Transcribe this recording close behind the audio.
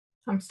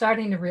I'm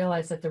starting to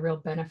realize that the real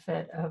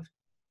benefit of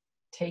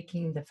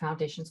taking the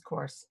foundations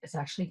course is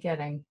actually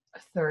getting a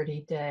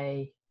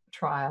 30-day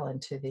trial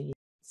into the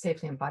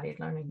safely embodied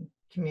learning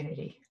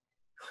community.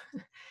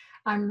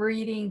 I'm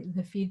reading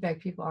the feedback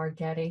people are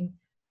getting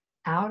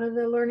out of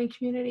the learning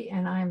community,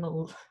 and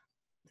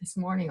this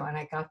morning when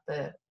I got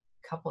the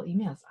couple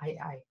emails, I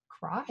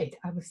cried.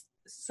 I was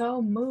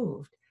so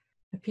moved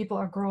that people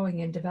are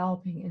growing and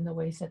developing in the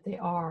ways that they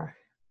are.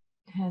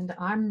 And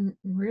I'm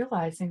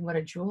realizing what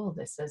a jewel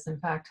this is. In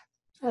fact,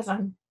 as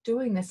I'm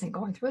doing this and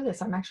going through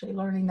this, I'm actually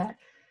learning that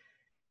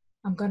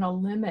I'm going to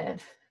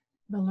limit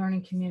the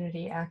learning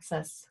community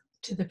access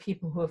to the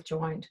people who have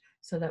joined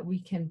so that we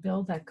can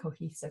build that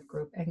cohesive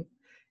group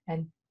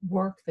and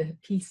work the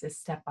pieces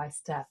step by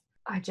step.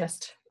 I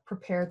just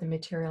prepared the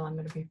material I'm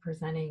going to be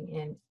presenting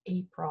in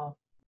April.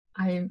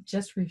 I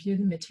just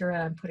reviewed the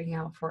material I'm putting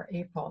out for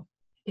April.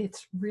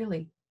 It's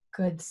really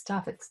good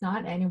stuff. It's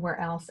not anywhere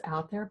else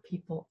out there.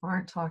 People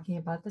aren't talking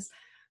about this,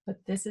 but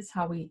this is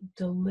how we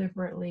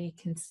deliberately,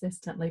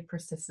 consistently,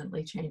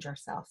 persistently change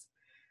ourselves.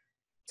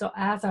 So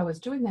as I was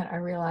doing that, I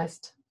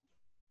realized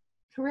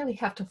I really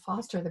have to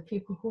foster the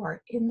people who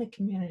are in the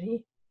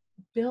community,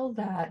 build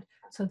that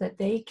so that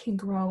they can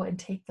grow and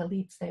take the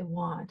leaps they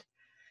want.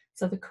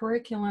 So the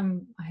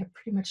curriculum I have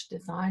pretty much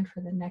designed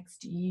for the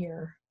next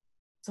year.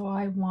 So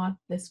I want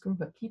this group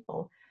of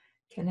people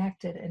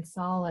connected and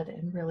solid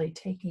and really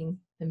taking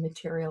the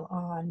material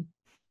on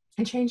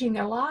and changing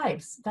their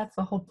lives. That's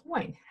the whole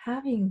point,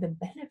 having the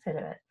benefit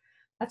of it.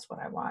 That's what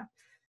I want.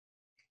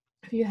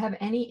 If you have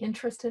any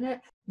interest in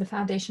it, the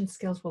foundation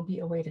skills will be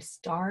a way to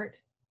start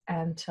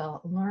and to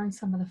learn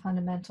some of the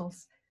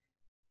fundamentals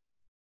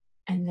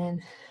and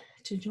then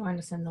to join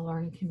us in the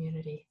learning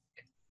community.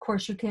 Of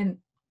course, you can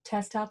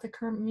test out the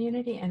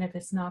community, and if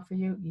it's not for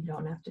you, you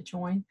don't have to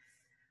join.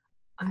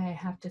 I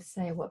have to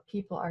say what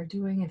people are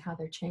doing and how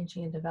they're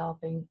changing and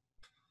developing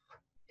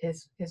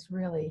is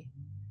really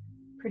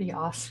pretty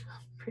awesome,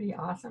 pretty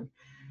awesome.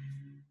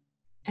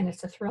 And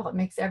it's a thrill. It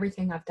makes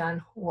everything I've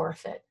done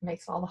worth it. It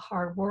makes all the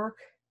hard work,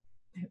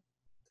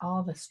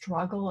 all the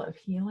struggle of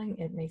healing,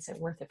 it makes it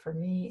worth it for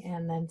me.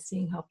 And then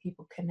seeing how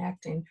people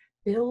connect and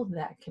build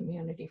that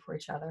community for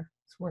each other,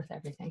 it's worth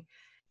everything.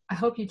 I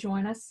hope you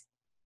join us.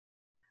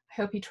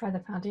 I hope you try the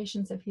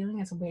Foundations of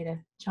Healing as a way to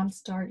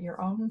jumpstart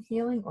your own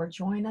healing, or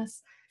join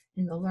us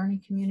in the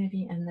learning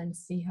community and then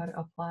see how to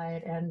apply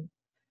it and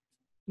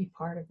be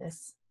part of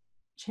this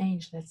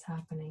change that's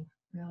happening,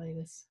 really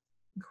this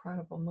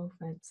incredible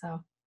movement.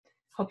 So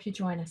hope you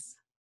join us.